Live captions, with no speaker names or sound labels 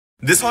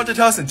This haunted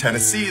house in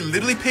Tennessee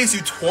literally pays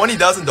you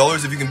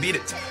 $20,000 if you can beat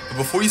it. But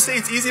before you say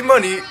it's easy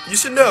money, you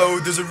should know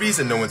there's a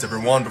reason no one's ever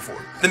won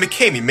before. The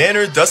McCamey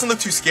Manor doesn't look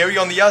too scary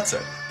on the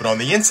outside, but on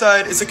the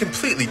inside, it's a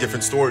completely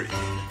different story.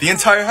 The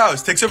entire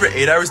house takes over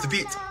 8 hours to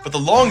beat, but the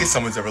longest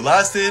someone's ever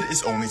lasted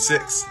is only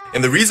 6.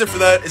 And the reason for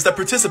that is that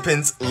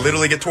participants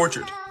literally get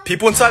tortured.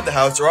 People inside the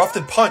house are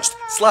often punched,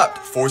 slapped,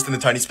 forced into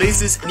tiny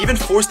spaces, and even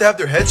forced to have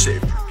their heads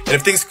shaved. And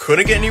if things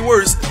couldn't get any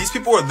worse, these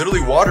people are literally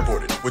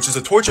waterboarded, which is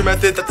a torture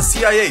method that the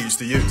CIA used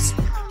to use.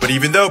 But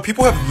even though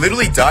people have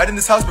literally died in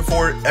this house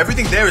before,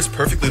 everything there is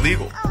perfectly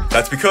legal.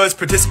 That's because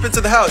participants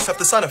of the house have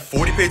to sign a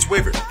 40-page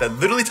waiver that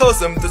literally tells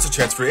them there's a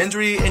chance for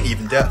injury and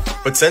even death.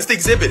 But since the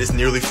exhibit is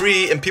nearly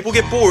free and people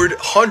get bored,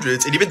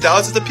 hundreds and even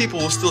thousands of people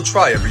will still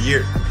try every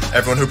year.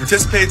 Everyone who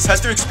participates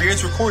has their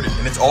experience recorded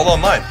and it's all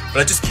online,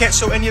 but I just can't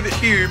show any of it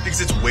here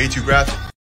because it's way too graphic.